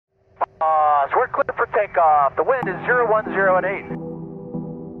lost. We're clear for takeoff. The wind is 010 at 8.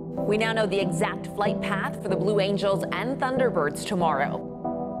 We now know the exact flight path for the Blue Angels and Thunderbirds tomorrow.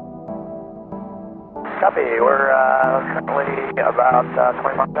 Copy. We're currently about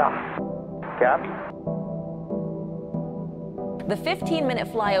 20 miles down. Copy. The 15-minute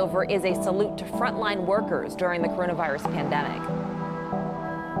flyover is a salute to frontline workers during the coronavirus pandemic.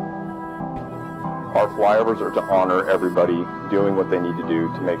 Our flyovers are to honor everybody doing what they need to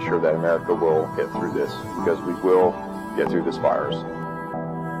do to make sure that America will get through this, because we will get through this virus.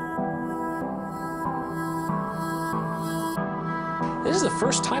 This is the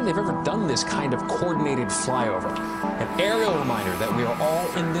first time they've ever done this kind of coordinated flyover. An aerial reminder that we are all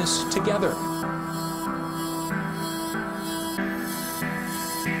in this together.